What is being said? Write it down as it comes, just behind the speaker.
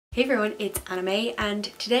Hey everyone, it's Anime, and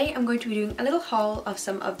today I'm going to be doing a little haul of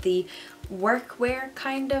some of the workwear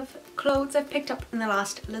kind of clothes I've picked up in the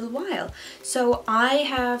last little while. So I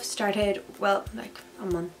have started, well, like a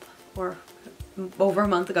month or over a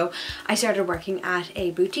month ago, I started working at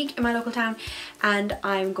a boutique in my local town, and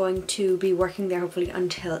I'm going to be working there hopefully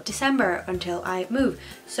until December, until I move.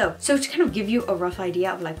 So to kind of give you a rough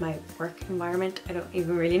idea of like my work environment, I don't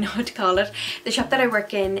even really know what to call it. The shop that I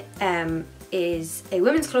work in is a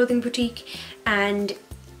women's clothing boutique, and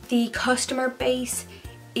the customer base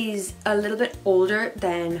is a little bit older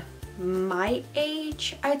than my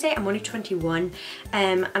age, I'd say. I'm only 21,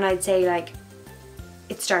 and I'd say like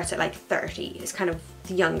it starts at like 30 is kind of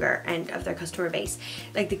the younger end of their customer base.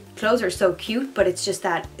 Like the clothes are so cute, but it's just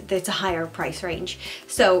that it's a higher price range.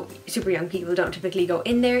 So super young people don't typically go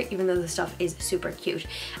in there, even though the stuff is super cute.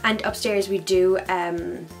 And upstairs we do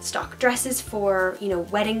stock dresses for, you know,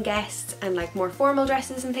 wedding guests and like more formal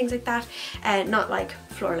dresses and things like that. Not like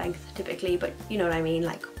floor length typically, but you know what I mean,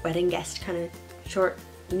 like wedding guest kind of short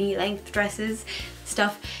knee length dresses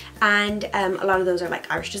stuff. And a lot of those are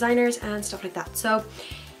like Irish designers and stuff like that. So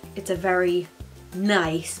it's a very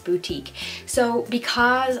nice boutique. So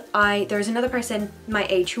because there's another person my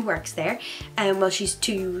age who works there, well, she's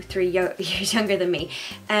 2-3 years younger than me,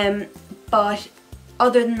 but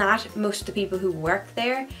other than that, most of the people who work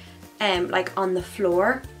there like on the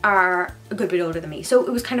floor are a good bit older than me, so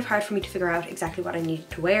it was kind of hard for me to figure out exactly what I needed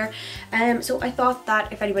to wear. So I thought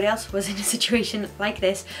that if anybody else was in a situation like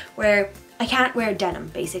this where I can't wear denim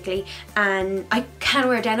basically, and I can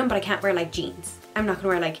wear denim but I can't wear like jeans. I'm not gonna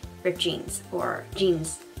wear like ripped jeans or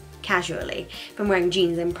jeans casually. If I'm wearing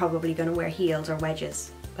jeans, I'm probably gonna wear heels or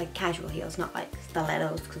wedges, like casual heels, not like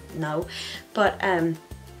stilettos, no. But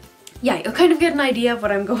yeah, you'll kind of get an idea of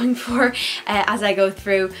what I'm going for as I go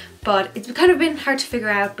through. But it's kind of been hard to figure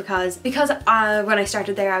out because when I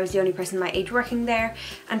started there, I was the only person my age working there,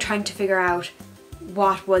 and trying to figure out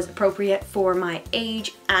what was appropriate for my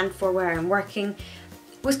age and for where I'm working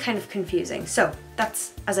was kind of confusing. So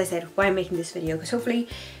that's, as I said, why I'm making this video, because hopefully,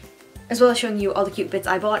 as well as showing you all the cute bits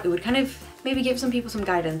I bought, it would kind of maybe give some people some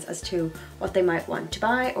guidance as to what they might want to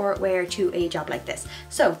buy or wear to a job like this.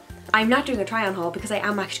 So I'm not doing a try on haul because I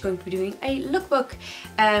am actually going to be doing a lookbook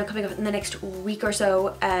coming up in the next week or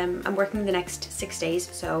so. I'm working the next 6 days,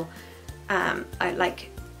 so I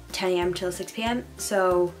like 10 AM till 6 PM.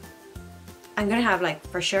 So I'm gonna have like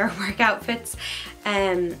for sure work outfits,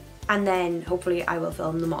 and then hopefully I will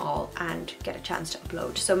film them all and get a chance to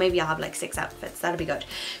upload. So maybe I'll have like 6 outfits, that'll be good.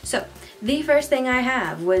 So the first thing I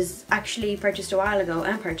have was actually purchased a while ago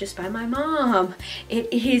and purchased by my mom.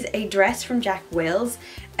 It is a dress from Jack Wills.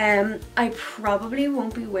 I probably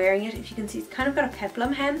won't be wearing it. If you can see, it's kind of got a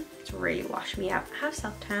peplum hem. It's really washed me out. I have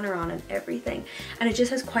self tanner on and everything, and it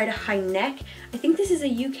just has quite a high neck. I think this is a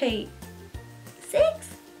UK 6?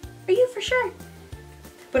 Are you for sure?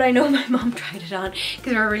 But I know my mom tried it on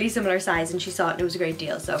because we're a really similar size and she saw it and it was a great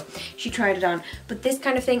deal, so she tried it on. But this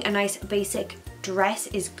kind of thing, a nice basic dress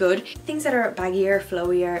is good. Things that are baggier,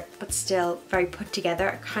 flowier, but still very put together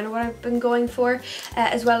are kind of what I've been going for,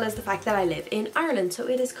 as well as the fact that I live in Ireland, so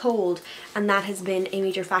it is cold, and that has been a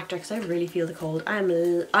major factor because I really feel the cold. I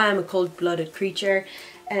am a cold-blooded creature,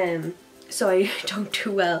 so I don't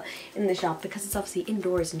do well in the shop because it's obviously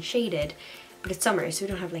indoors and shaded. But it's summer, so we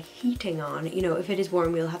don't have like heating on. You know, if it is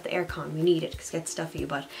warm, we'll have the aircon. We need it because it gets stuffy.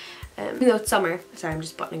 But even though it's summer, sorry, I'm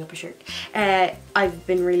just buttoning up a shirt. I've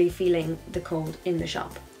been really feeling the cold in the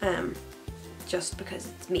shop, just because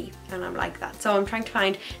it's me and I'm like that. So I'm trying to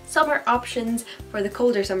find summer options for the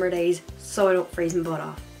colder summer days so I don't freeze my butt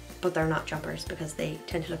off. But they're not jumpers because they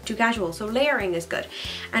tend to look too casual, so layering is good.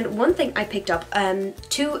 And one thing I picked up,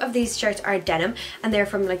 2 of these shirts are denim, and they're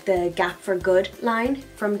from like the Gap for Good line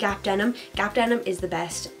from Gap Denim. Gap Denim is the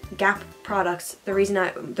best Gap products. The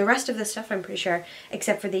rest of the stuff I'm pretty sure,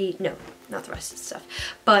 except for no, not the rest of the stuff,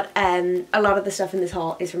 but a lot of the stuff in this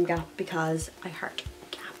haul is from Gap because I heart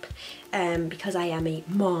Gap, because I am a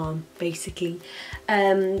mom basically.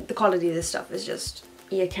 The quality of this stuff is just,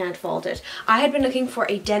 you can't fault it. I had been looking for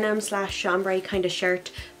a denim / chambray kind of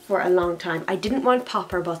shirt for a long time. I didn't want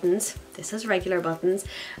popper buttons. This has regular buttons,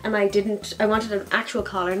 and I wanted an actual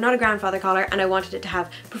collar, not a grandfather collar, and I wanted it to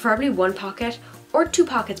have preferably 1 pocket or 2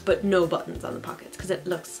 pockets but no buttons on the pockets because it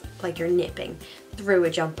looks like you're nipping through a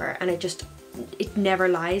jumper, and it never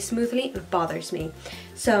lies smoothly and it bothers me.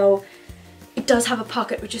 So it does have a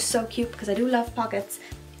pocket, which is so cute because I do love pockets.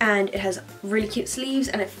 And it has really cute sleeves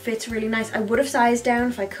and it fits really nice. I would have sized down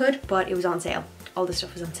if I could, but it was on sale. All this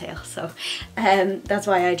stuff was on sale, so that's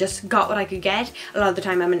why I just got what I could get. A lot of the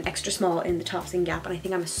time I'm an extra small in the tops in Gap, and I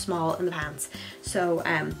think I'm a small in the pants. So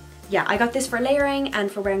yeah, I got this for layering and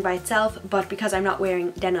for wearing by itself, but because I'm not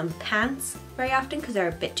wearing denim pants very often because they're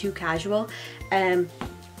a bit too casual,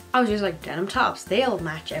 I was just like, denim tops, they'll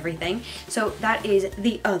match everything. So that is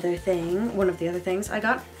the other thing, one of the other things I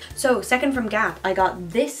got. So second from Gap, I got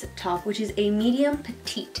this top, which is a medium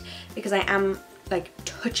petite, because I am like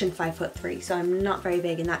touching 5'3", so I'm not very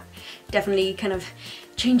big, and that definitely kind of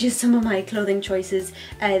changes some of my clothing choices.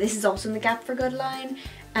 This is also in the Gap for Good line,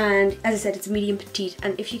 and as I said, it's a medium petite,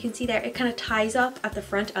 and if you can see there, it kind of ties up at the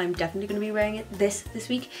front. I'm definitely going to be wearing it this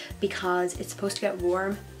week because it's supposed to get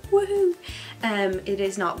warm. Woohoo! It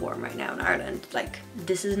is not warm right now in Ireland. Like,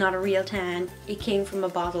 this is not a real tan. It came from a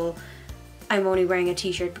bottle. I'm only wearing a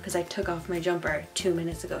t-shirt because I took off my jumper 2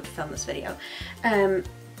 minutes ago to film this video.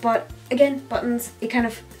 But again, buttons, it kind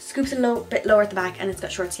of scoops a bit lower at the back, and it's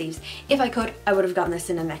got short sleeves. If I could, I would have gotten this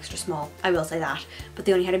in an extra small, I will say that. But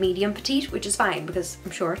they only had a medium petite, which is fine because I'm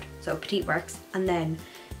short, so petite works. And then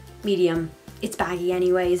medium, it's baggy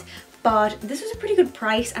anyways. But this was a pretty good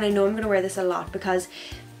price, and I know I'm going to wear this a lot because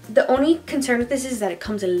the only concern with this is that it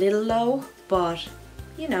comes a little low, but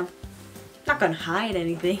you know, not going to hide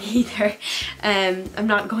anything either. I'm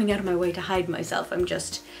not going out of my way to hide myself. I'm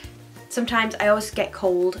just, sometimes I always get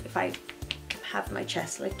cold if I have my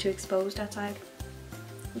chest like too exposed outside.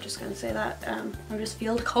 I'm just gonna say that. I just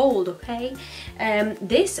feel cold, okay?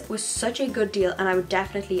 This was such a good deal, and I would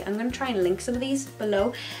definitely, I'm gonna try and link some of these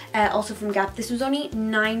below. Also from Gap, this was only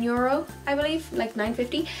 €9, I believe, like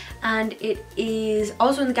 $9.50, and it is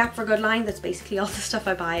also in the Gap for Good line. That's basically all the stuff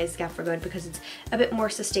I buy is Gap for Good because it's a bit more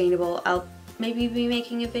sustainable. I'll maybe be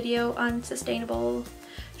making a video on sustainable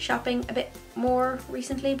shopping a bit more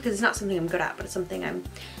recently because it's not something I'm good at, but it's something I'm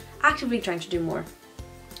actively trying to do more.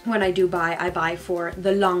 When I do buy, I buy for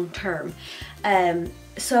the long term.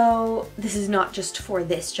 So this is not just for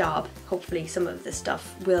this job. Hopefully some of this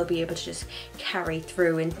stuff will be able to just carry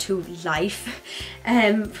through into life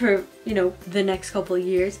for, you know, the next couple of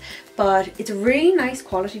years. But it's a really nice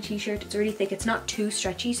quality t-shirt. It's really thick. It's not too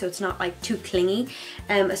stretchy, so it's not like too clingy,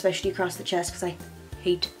 especially across the chest, because I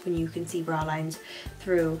hate when you can see bra lines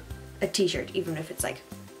through a t-shirt, even if it's like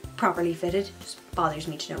properly fitted. It just bothers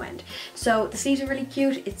me to no end. So the sleeves are really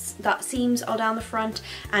cute. It's got seams all down the front,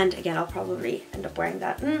 and again, I'll probably end up wearing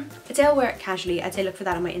that. I'd say I'll wear it casually. I'd say look for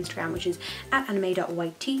that on my Instagram, which is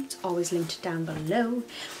 @anime.whitet. It's always linked down below.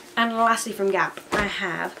 And lastly from Gap, I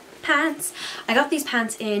have pants. I got these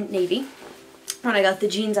pants in navy, and I got the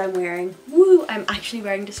jeans I'm wearing. Woo! I'm actually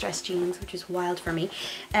wearing distressed jeans, which is wild for me.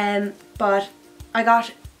 But I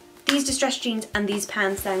got these distressed jeans and these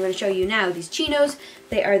pants that I'm going to show you now, these chinos.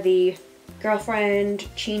 They are the girlfriend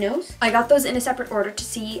chinos. I got those in a separate order to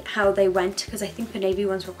see how they went because I think the navy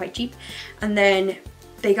ones were quite cheap, and then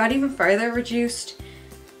they got even further reduced,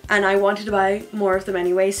 and I wanted to buy more of them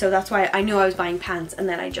anyway, so that's why I knew I was buying pants, and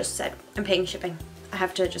then I just said I'm paying shipping. I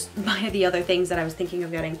have to just buy the other things that I was thinking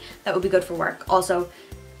of getting that would be good for work. Also,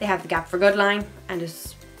 they have the Gap for Good line, and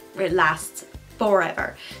it lasts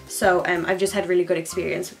forever. So I've just had really good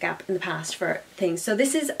experience with Gap in the past for things. So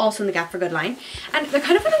this is also in the Gap for Good line, and they're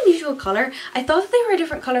kind of an unusual color. I thought that they were a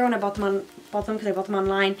different color when I bought them because I bought them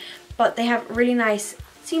online, but they have really nice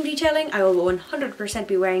seam detailing. I will 100%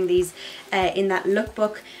 be wearing these in that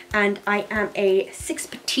lookbook, and I am a 6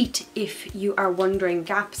 petite if you are wondering.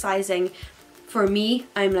 Gap sizing for me,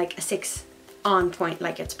 I'm like a 6 on point,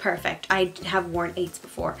 like it's perfect. I have worn 8s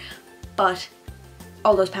before, but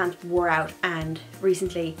all those pants wore out, and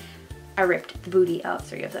recently I ripped the booty of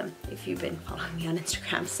 3 of them, if you've been following me on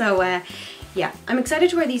Instagram. So yeah, I'm excited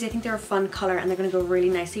to wear these. I think they're a fun color, and they're going to go really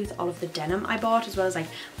nicely with all of the denim I bought, as well as like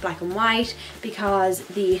black and white, because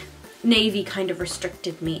the navy kind of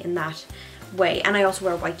restricted me in that way. And I also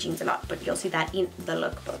wear white jeans a lot, but you'll see that in the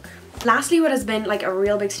lookbook. Lastly, what has been like a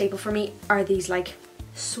real big staple for me are these like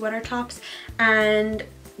sweater tops, and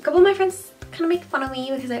a couple of my friends kind of make fun of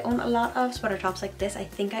me because I own a lot of sweater tops like this. I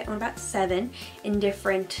think I own about 7 in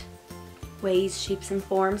different ways, shapes and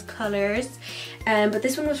forms, colors. But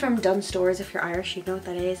this one was from Dunnes Stores. If you're Irish, you know what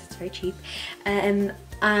that is. It's very cheap. And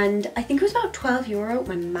I think it was about €12.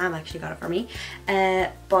 My mum actually got it for me.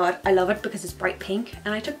 But I love it because it's bright pink,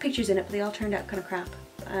 and I took pictures in it, but they all turned out kind of crap.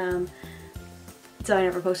 So I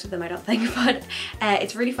never posted them, I don't think, but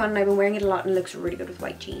it's really fun, and I've been wearing it a lot, and it looks really good with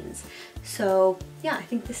white jeans. So yeah, I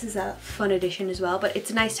think this is a fun addition as well, but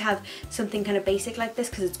it's nice to have something kind of basic like this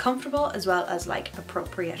because it's comfortable as well as like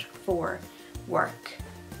appropriate for work,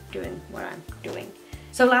 doing what I'm doing.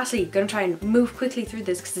 So lastly, gonna try and move quickly through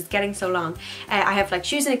this because it's getting so long. I have like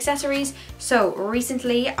shoes and accessories. So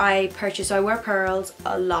recently I purchased, so I wear pearls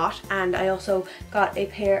a lot, and I also got a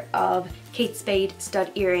pair of Kate Spade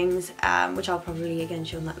stud earrings, which I'll probably again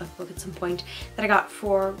show in that lookbook at some point, that I got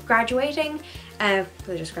for graduating. I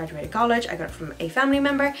just graduated college. I got it from a family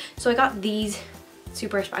member. So I got these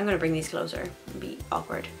super, I'm gonna bring these closer, it'll be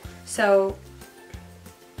awkward. So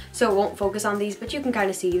it won't focus on these, but you can kind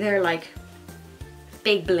of see they're like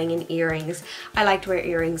big blinging earrings. I like to wear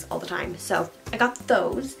earrings all the time, so I got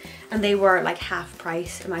those, and they were like half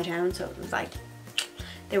price in my town, so it was like,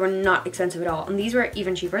 they were not expensive at all. And these were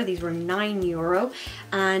even cheaper. These were €9,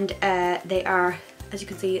 and they are, as you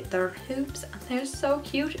can see, they're hoops, and they're so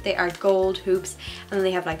cute. They are gold hoops, and then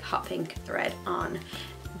they have like hot pink thread on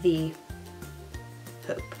the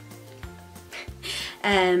hoop.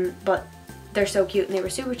 But they're so cute, and they were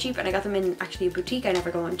super cheap, and I got them in actually a boutique I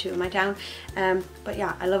never go into in my town. But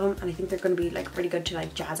yeah, I love them, and I think they're going to be like really good to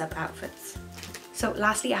like jazz up outfits. So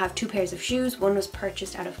lastly, I have two pairs of shoes. One was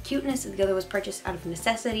purchased out of cuteness, and the other was purchased out of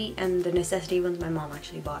necessity, and the necessity ones my mom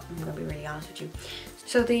actually bought, I'm going to be really honest with you.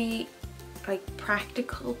 So the like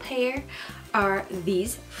practical pair are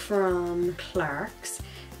these from Clark's.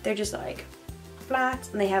 They're just like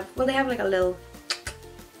flats, and they have, well, they have like a little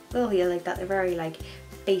heel like that. They're very like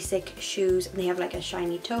basic shoes, and they have like a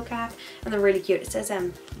shiny toe cap, and they're really cute. It says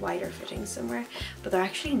wider fitting somewhere, but they're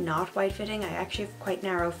actually not wide fitting. I actually have quite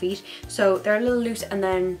narrow feet, so they're a little loose, and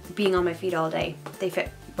then being on my feet all day, they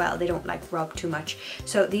fit well. They don't like rub too much.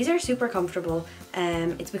 So these are super comfortable.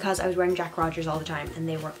 It's because I was wearing Jack Rogers all the time, and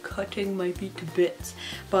they were cutting my feet to bits.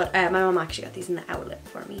 But my mom actually got these in the outlet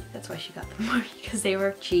for me. That's why she got them for me, because they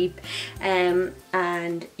were cheap. And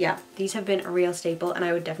yeah, these have been a real staple, and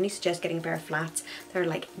I would definitely suggest getting a pair of flats. They're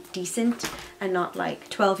like decent and not like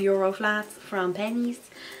 €12 flats from Pennies,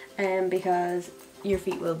 because your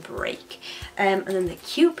feet will break. And then the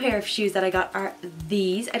cute pair of shoes that I got are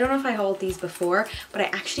these. I don't know if I hauled these before, but I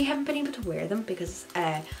actually haven't been able to wear them because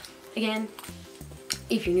again,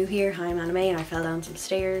 if you're new here, hi, I'm Anime, and I fell down some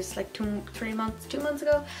stairs like 2 months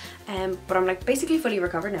ago, but I'm like basically fully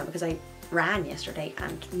recovered now because I ran yesterday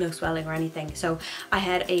and no swelling or anything. So I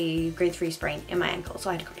had a grade 3 sprain in my ankle, so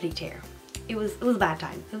I had a complete tear. It was a bad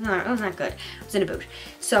time. It was not good. I was in a boot.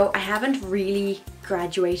 So I haven't really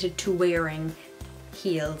graduated to wearing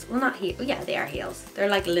heels. Well, not heels. Yeah, they are heels. They're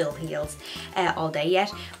like little heels all day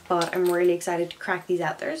yet, but I'm really excited to crack these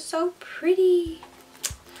out. They're so pretty.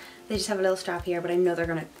 They just have a little strap here, but I know they're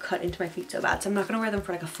gonna cut into my feet so bad, so I'm not gonna wear them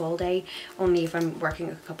for like a full day. Only if I'm working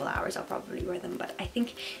a couple hours I'll probably wear them. But I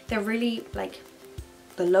think they're really like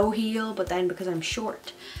the low heel, but then because I'm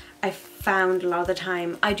short, I found a lot of the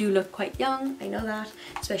time I do look quite young. I know that,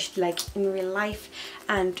 especially like in real life,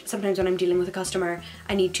 and sometimes when I'm dealing with a customer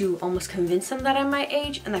I need to almost convince them that I'm my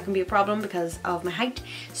age, and that can be a problem because of my height.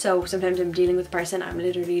 So sometimes I'm dealing with a person, I'm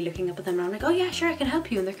literally looking up at them and I'm like, oh yeah, sure, I can help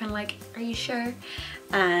you, and they're kind of like, are you sure?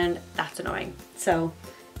 And that's annoying. So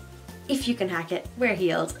if you can hack it, wear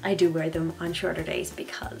heels. I do wear them on shorter days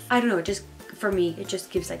because I don't know, it just, for me, it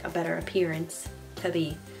just gives like a better appearance to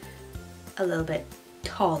be a little bit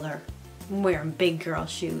taller. Wearing big girl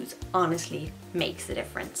shoes honestly makes a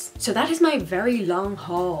difference. So that is my very long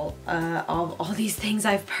haul of all these things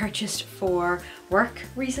I've purchased for work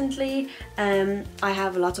recently. I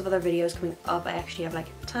have lots of other videos coming up. I actually have like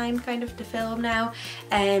time kind of to film now,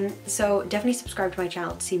 so definitely subscribe to my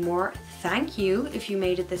channel to see more. Thank you if you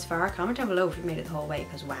made it this far. Comment down below if you made it the whole way,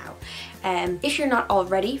 because wow. If you're not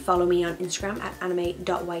already, follow me on Instagram at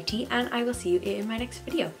anime.yt, and I will see you in my next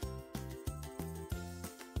video.